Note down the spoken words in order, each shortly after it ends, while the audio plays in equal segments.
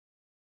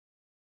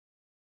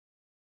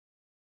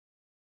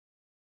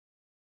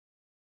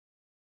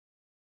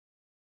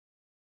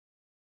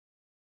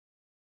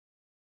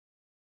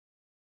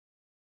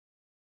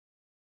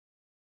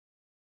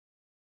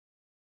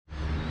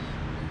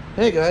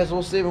Hey guys,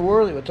 we'll Stephen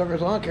Worley with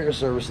Tucker's Lawn Care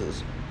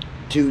Services.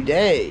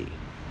 Today,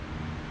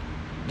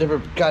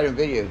 different kind of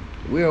video.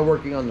 We are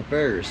working on the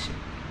FERRIS.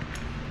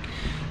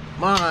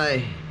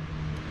 My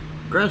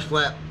grass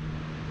flap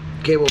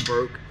cable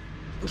broke.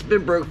 It's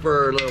been broke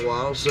for a little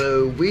while,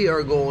 so we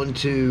are going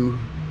to,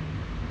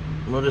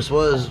 well, this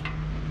was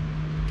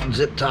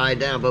zip tied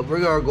down, but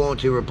we are going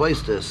to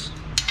replace this.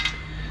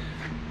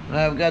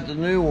 I've got the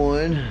new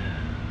one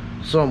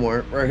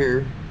somewhere, right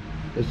here.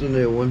 It's the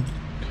new one.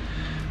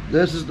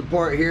 This is the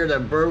part here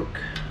that broke.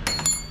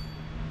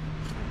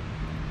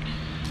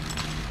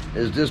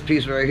 Is this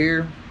piece right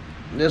here.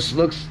 This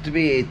looks to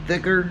be a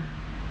thicker,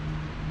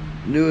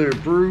 new and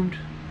improved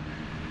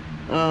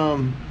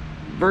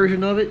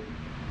version of it.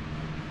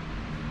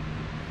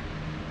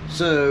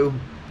 So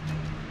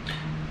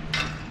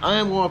I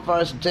am going to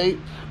find some tape.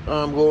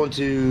 I'm going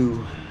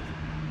to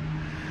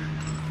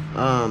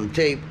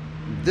tape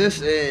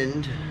this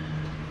end.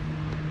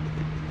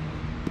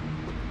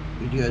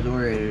 You guys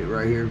oriented it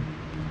right here.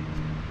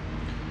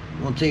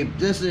 I'm going to tape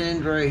this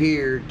end right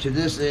here to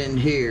this end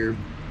here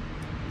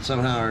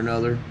somehow or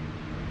another,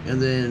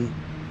 and then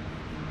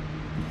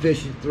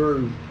fish it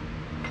through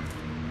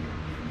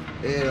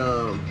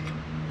and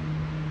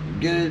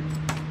get it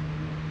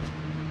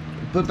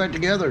put back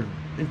together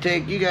and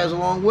take you guys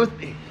along with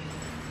me.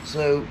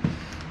 So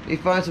you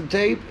find some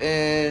tape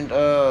and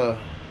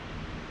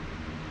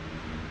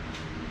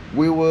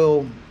we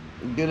will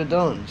get it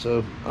done.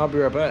 So I'll be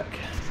right back.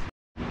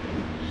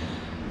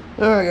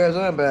 Alright guys,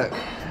 I'm back.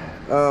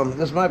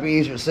 This might be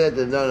easier said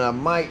than done. I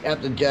might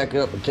have to jack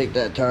up and take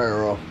that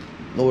tire off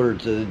in order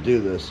to do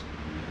this.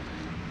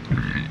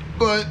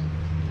 But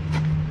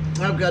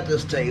I've got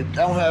this taped.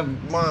 I don't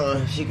have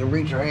Mama. She can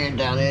reach her hand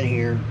down in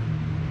here,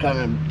 kind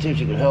of see if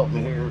she can help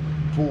me here,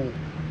 pull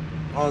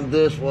on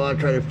this while I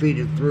try to feed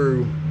it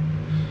through.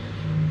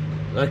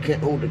 I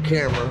can't hold the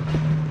camera.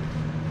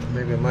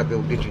 Maybe I might be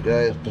able to get you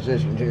guys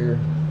positioned here.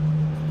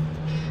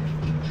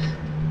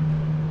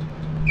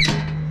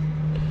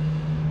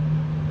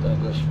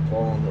 Just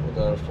falling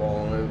without it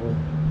falling over.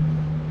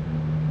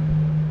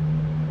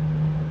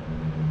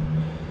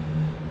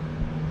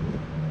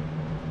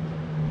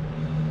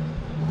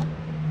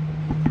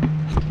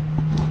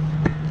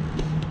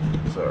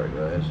 Sorry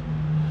guys.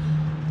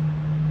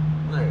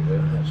 There you go,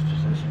 that's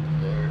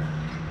positioned there.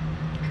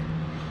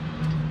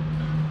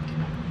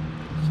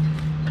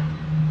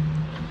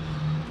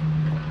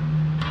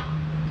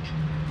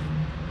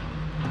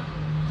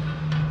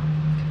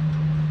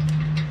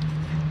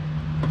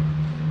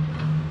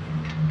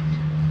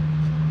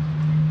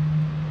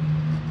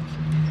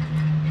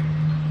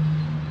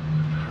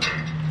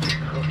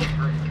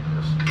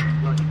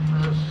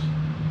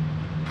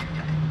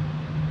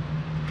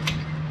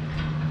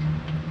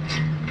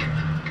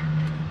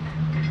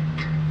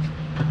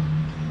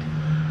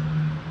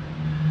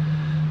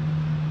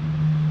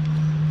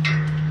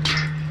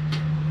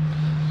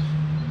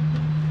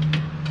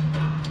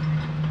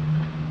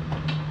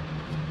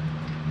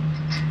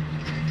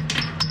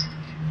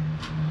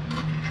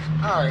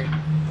 Alright,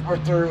 we're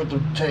through with the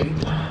tape.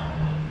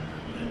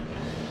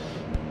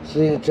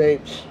 See, the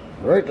tape's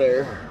right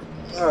there.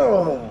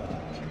 Oh.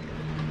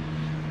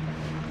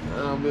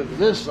 I'll move to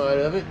this side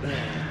of it.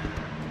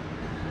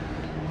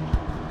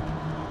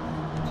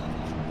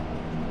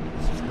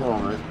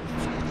 Alright.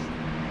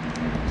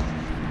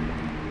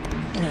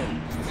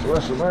 It's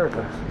West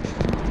America.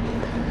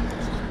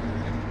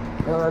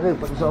 What do I do?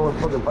 Put this all in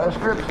for the vice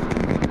grips?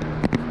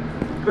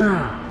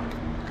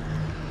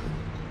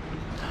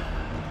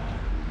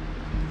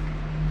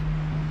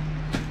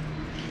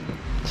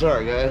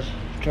 Sorry guys,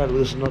 trying to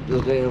loosen up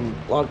this damn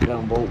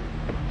lockdown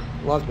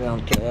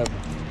tab.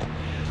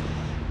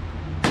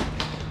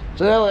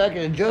 So that way I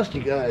can adjust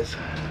you guys.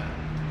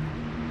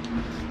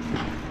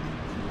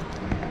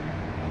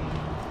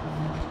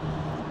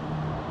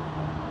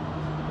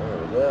 There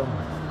we go.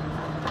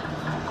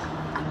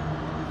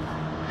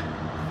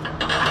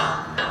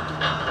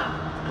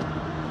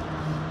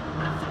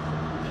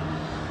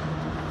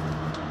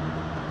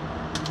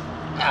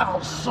 Ow,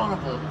 son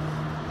of a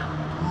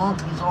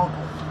monkey's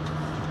uncle.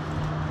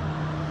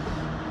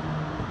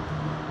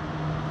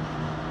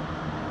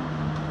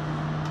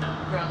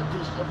 Ground the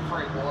piece of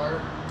freight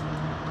wire.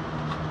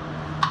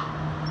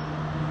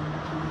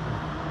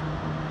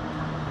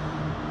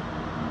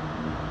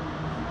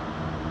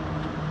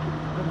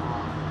 Come on.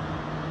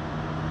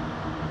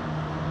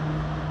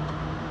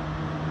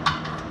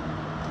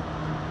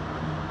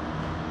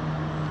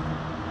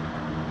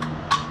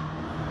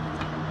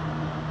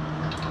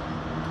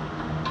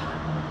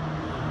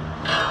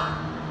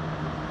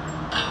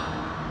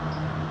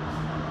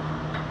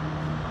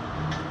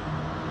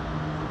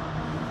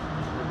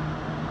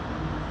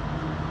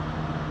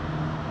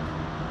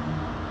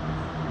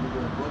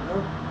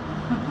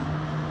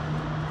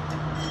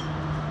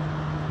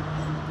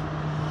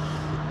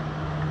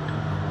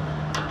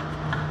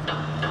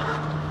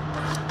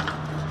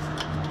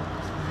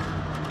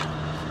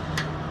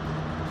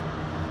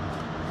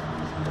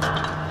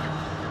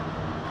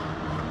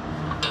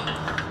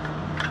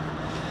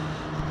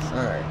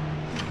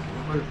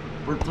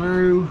 we're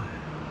through,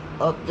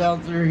 up,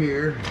 down through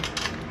here.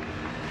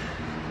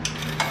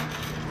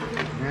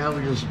 Now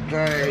we just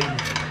drag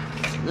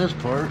this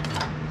part.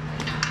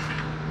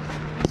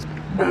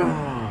 Let's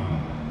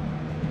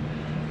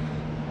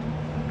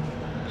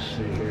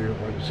see here,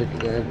 if I can see you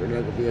guys, we're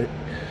not gonna be,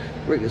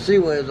 we can see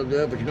what it is I'm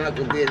doing, but you're not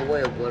gonna be in the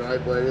way of what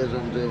it is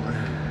I'm doing.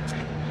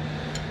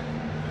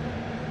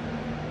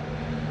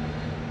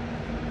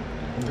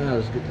 Now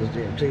let's get this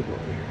damn tape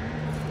over here.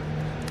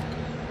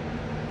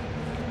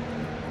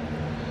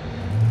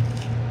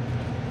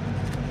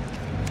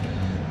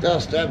 Now I'm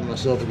stabbing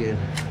myself again.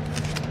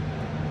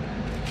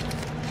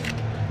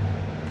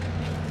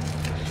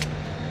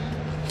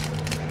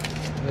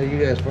 Now you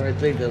guys probably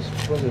think that's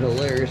fucking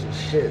hilarious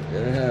as shit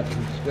that it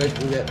happens,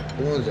 especially the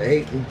ones that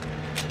hate me.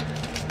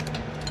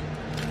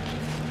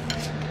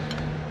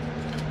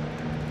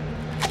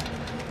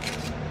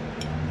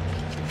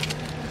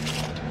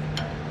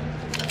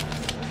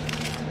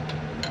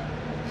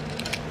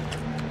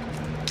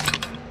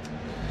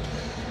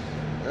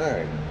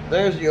 Alright,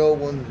 there's the old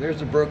one. There's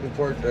the broken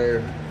part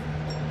there.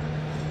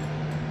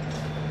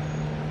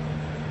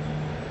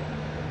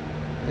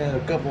 And a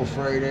couple of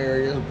frayed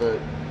areas, but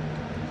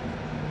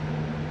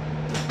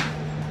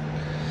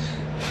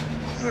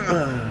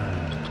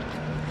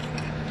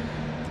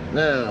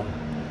now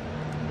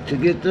to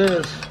get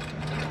this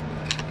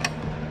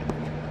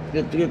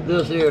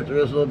here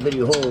through this little bitty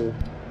hole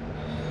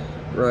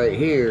right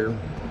here,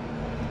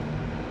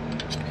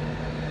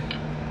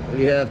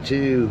 we have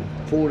to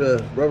pull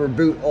the rubber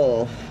boot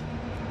off,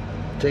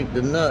 take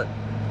the nut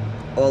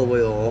all the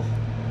way off,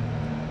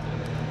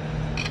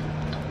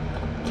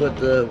 put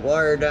the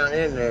wire down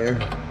in there,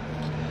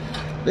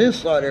 then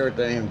slide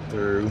everything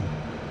through.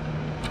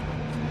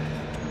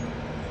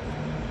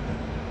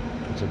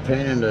 It's a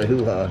pain in the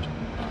hoo-ha.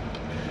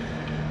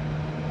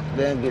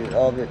 Then get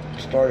it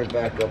started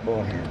back up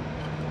on here.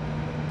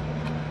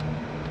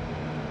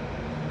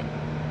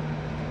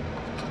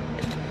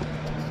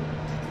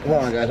 Come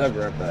on guys, I'll be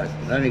right back.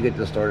 I need to get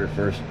this started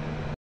first.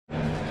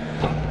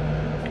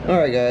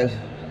 Alright guys,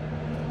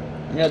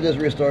 I got this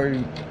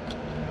restarted.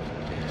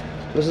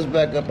 This is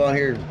back up on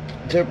here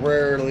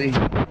temporarily.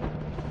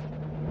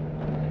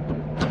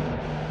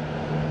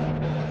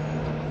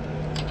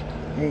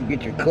 You can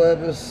get your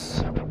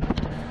clevis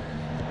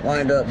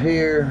lined up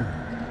here.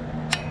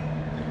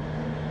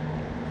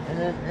 And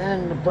then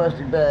in the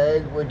plastic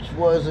bag, which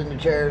was in the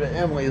chair that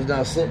Emily is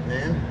now sitting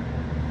in.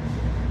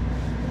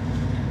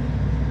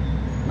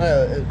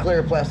 No, a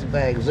clear plastic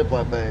bag, a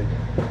Ziploc bag.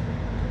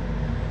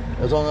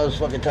 It was on those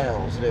fucking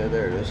towels. There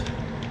it is.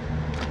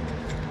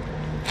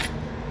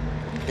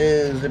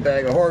 Is a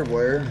bag of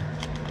hardware.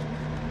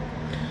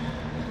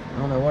 I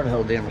don't know what the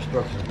hell damn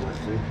instructions went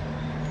to.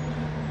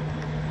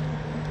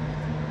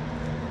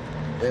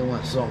 They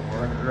went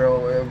somewhere. They're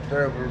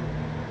over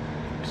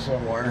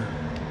somewhere.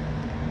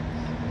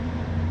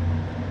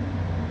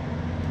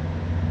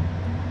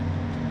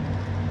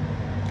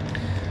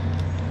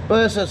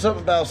 But it said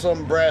something about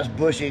some brass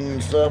bushing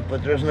and stuff,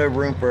 but there's no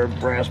room for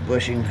brass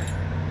bushing.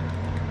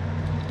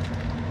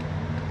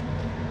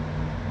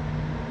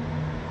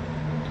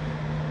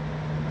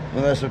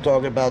 Unless they're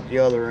talking about the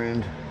other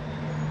end.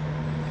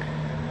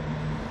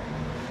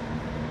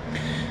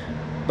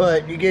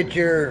 But you get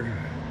your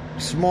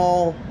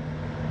small,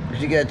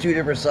 because you got two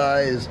different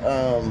size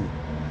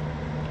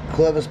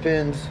clevis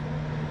pins.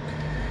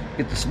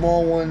 Get the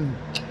small one,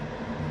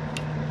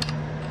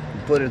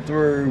 put it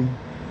through.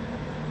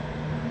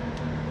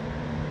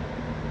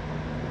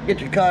 Get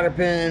your cotter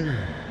pin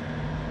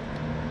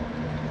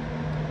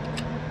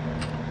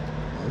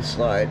and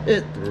slide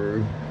it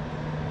through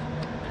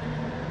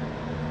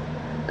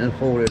and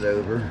fold it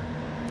over.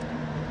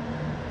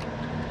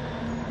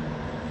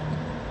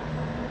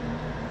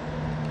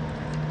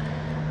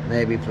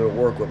 Maybe if it'll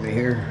work with me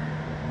here.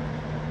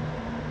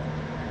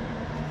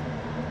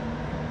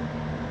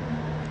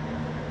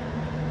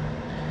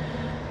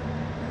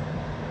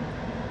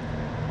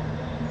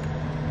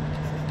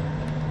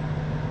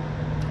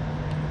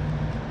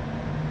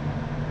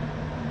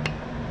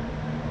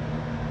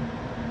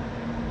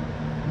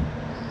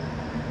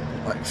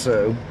 Like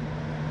so.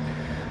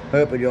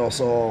 Hoping y'all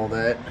saw all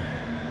that.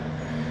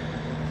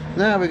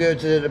 Now we go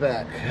to the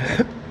back.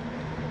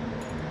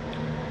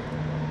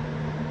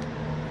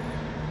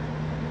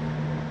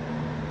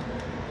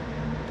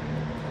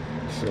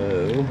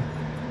 So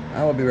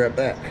I will be right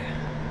back.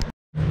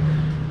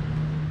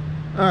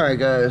 Alright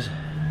guys,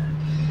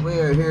 we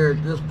are here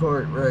at this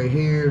part right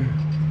here.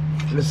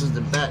 This is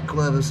the back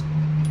clevis.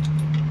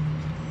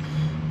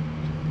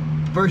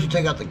 First you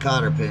take out the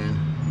cotter pin,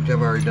 which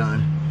I've already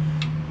done.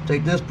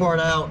 Take this part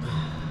out.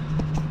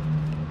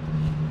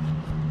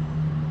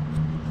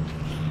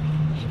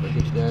 See if I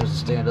get you guys to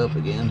stand up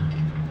again.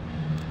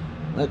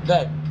 Let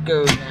that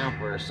go down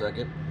for a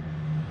second.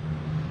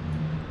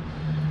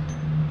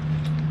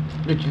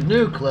 Get your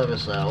new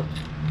clevis out.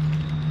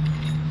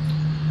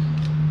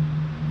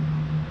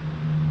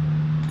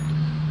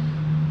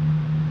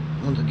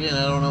 Once again,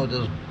 I don't know what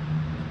this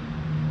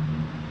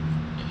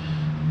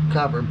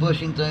copper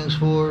bushing thing's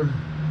for.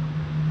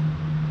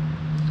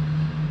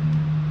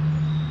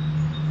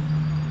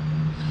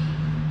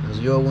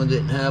 the old one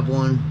didn't have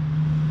one.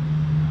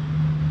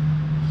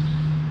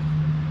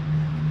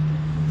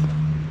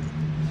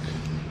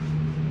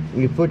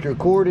 You put your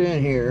cord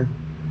in here,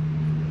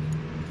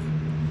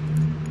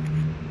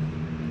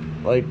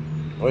 like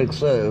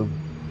so.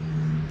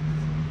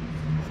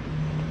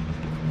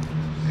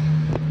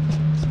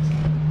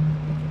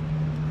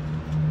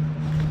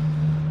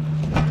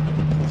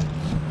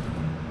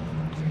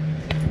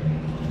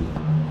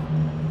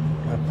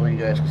 Hopefully you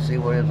guys can see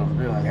what it is I'm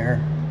doing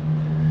here.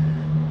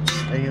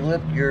 And you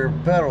lift your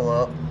pedal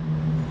up.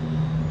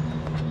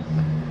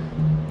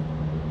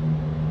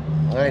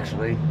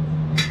 Actually,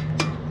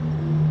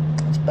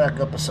 let's back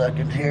up a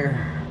second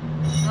here.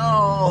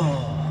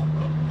 Oh!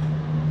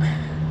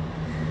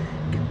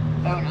 Get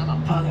out of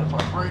my pocket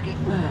before I break it.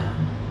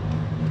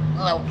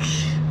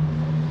 Ouch!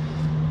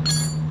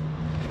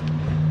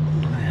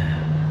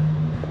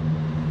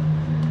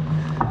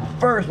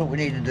 First, what we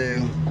need to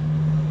do,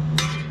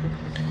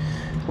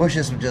 wish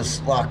this would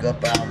just lock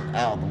up out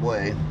of the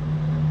way.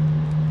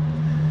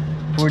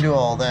 Before we do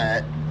all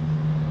that,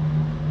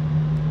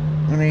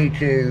 we need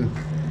to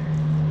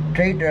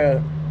take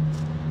the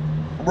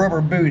rubber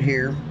boot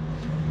here,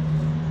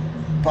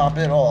 pop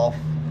it off,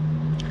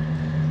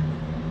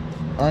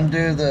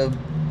 undo the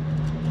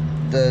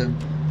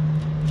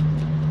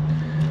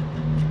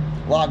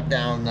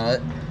lockdown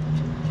nut,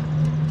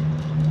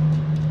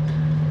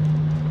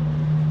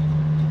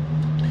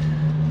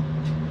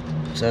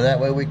 so that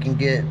way we can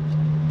get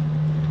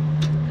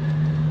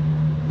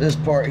this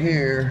part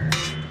here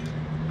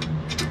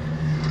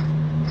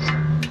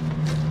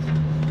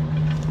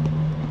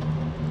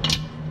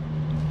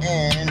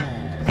and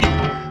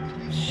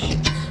shit.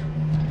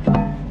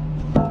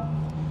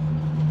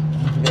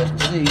 You guys can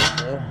see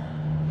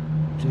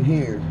to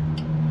here,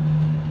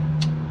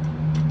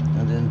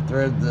 and then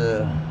thread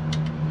the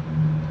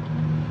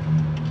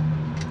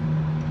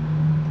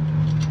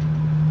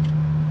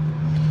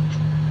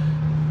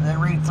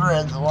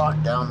re-thread the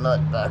lockdown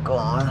nut back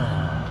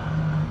on.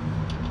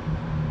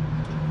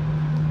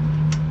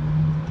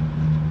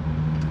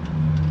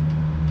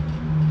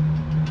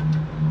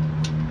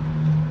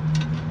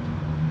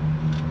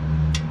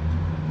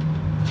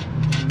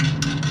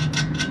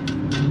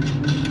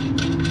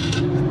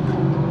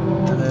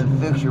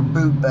 Fix your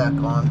boot back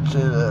onto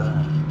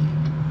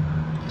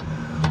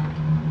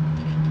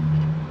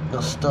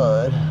the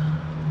stud.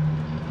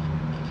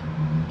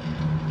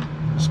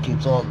 This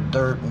keeps all the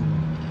dirt and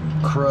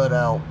crud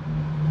out.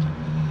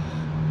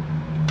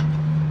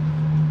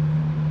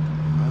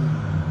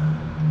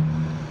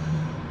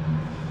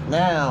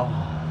 Now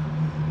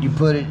you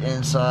put it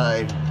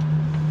inside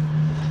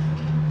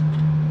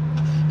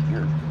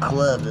your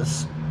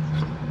clevis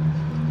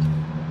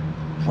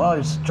while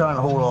you're trying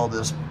to hold all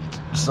this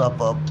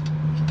stuff up.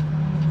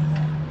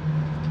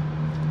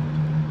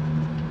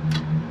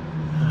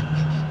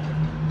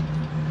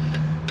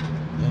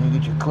 Then you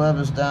get your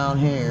clevis down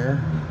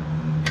here.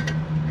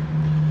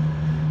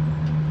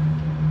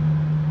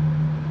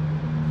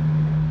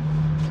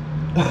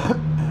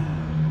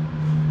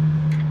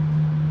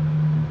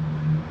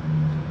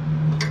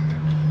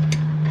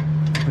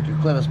 Put your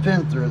clevis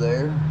pin through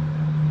there.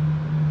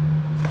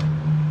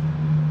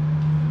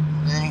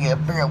 Then you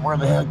gotta figure out where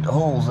the heck the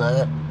hole's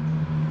at.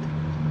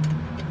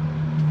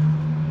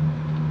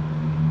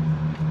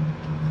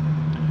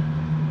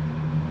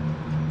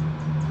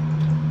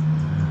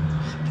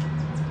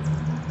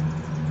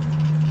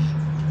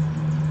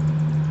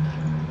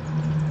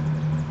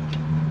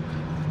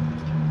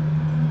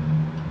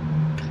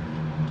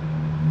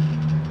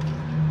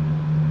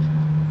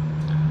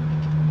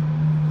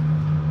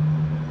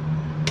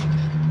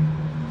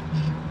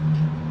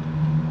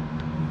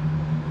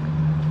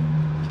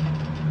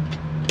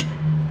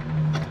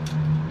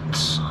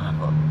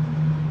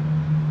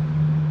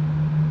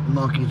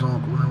 Monkey's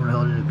uncle, where the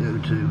hell did it go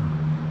to?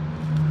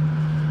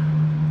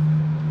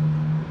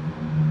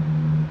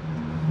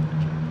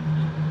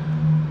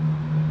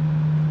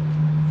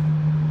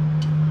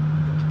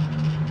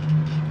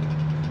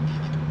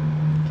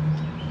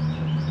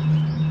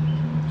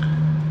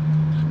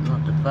 It's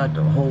not the fact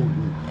of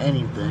holding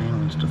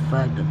anything, it's the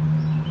fact that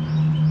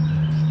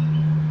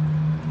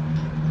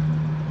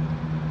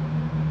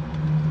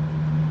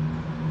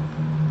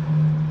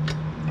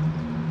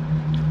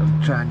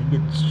I'm trying to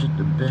get this shit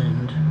to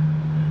bend.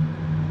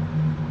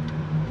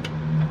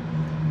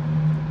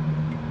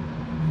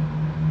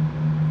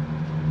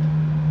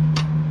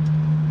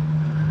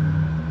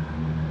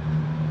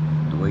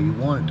 Way you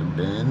want it to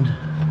bend.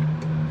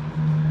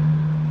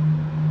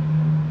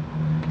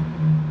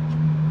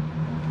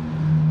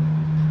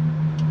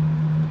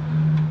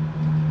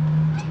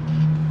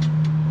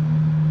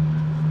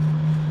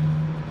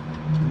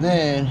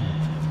 Then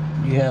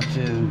you have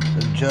to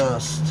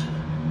adjust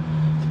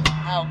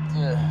out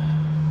the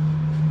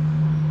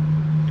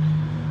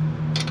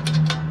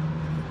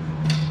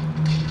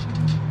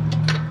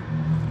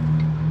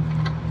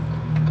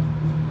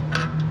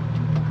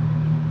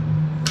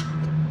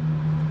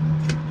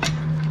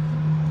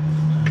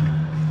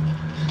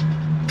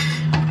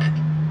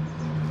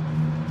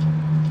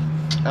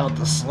out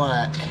the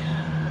slack.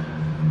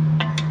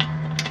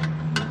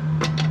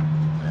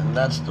 And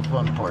that's the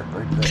fun part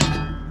right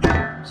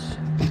there.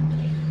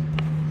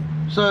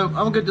 So I'm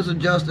gonna get this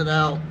adjusted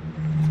out.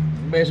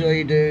 Basically all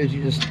you do is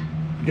you just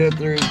go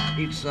through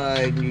each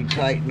side and you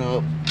tighten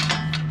up,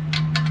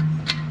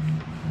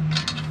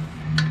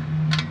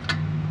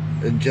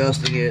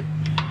 adjusting it.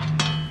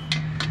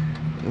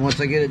 And once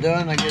I get it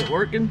done, I get it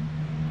working,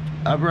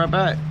 I'll be right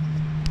back.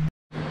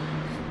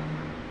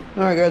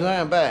 Alright guys, I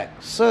am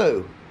back.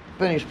 So,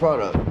 finished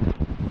product.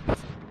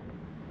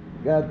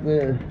 Got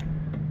the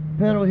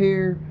pedal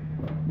here.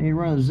 Need to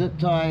run a zip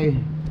tie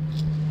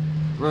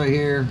right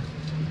here,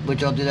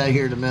 which I'll do that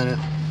here in a minute.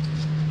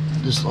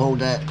 Just hold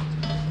that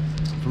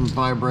from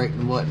vibrating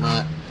and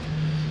whatnot.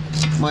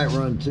 Might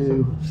run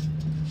two.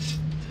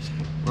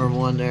 Run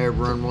one there,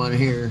 run one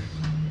here.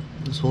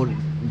 Just hold it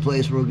in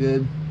place real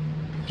good.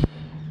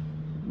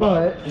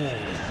 But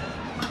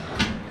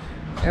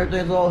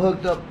everything's all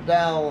hooked up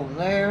down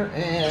there,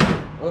 and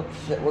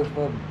oops, that works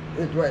for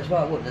it's the right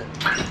spot, wouldn't it?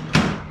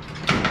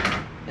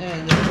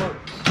 And it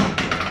works.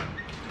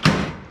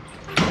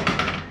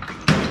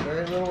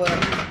 Very little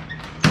effort.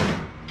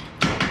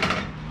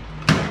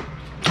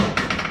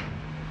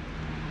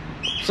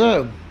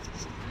 So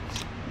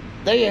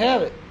there you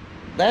have it.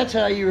 That's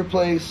how you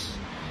replace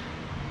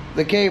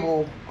the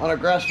cable on a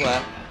grass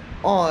flap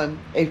on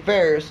a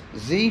FERRIS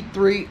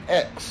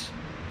Z3X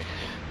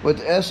with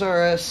the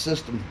SRS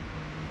system.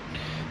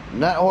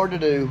 Not hard to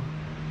do.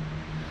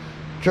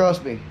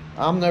 Trust me,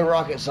 I'm no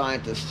rocket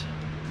scientist.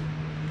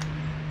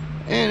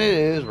 And it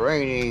is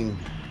raining.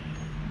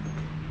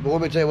 But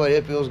let me tell you what,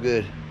 it feels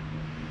good.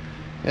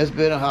 It's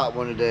been a hot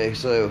one today,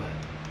 so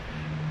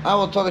I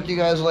will talk to you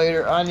guys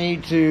later. I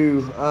need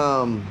to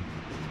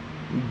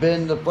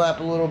bend the flap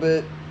a little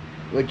bit,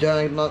 which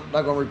I'm not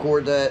going to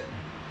record that.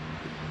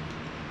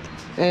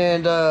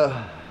 And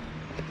gotta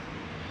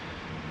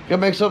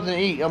make something to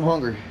eat. I'm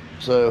hungry.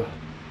 So,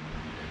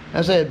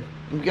 as I said,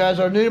 if you guys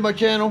are new to my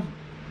channel,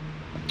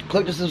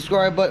 click the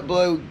subscribe button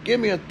below, give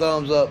me a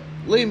thumbs up,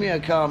 leave me a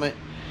comment,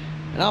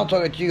 and I'll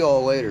talk to you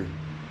all later.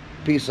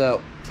 Peace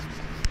out.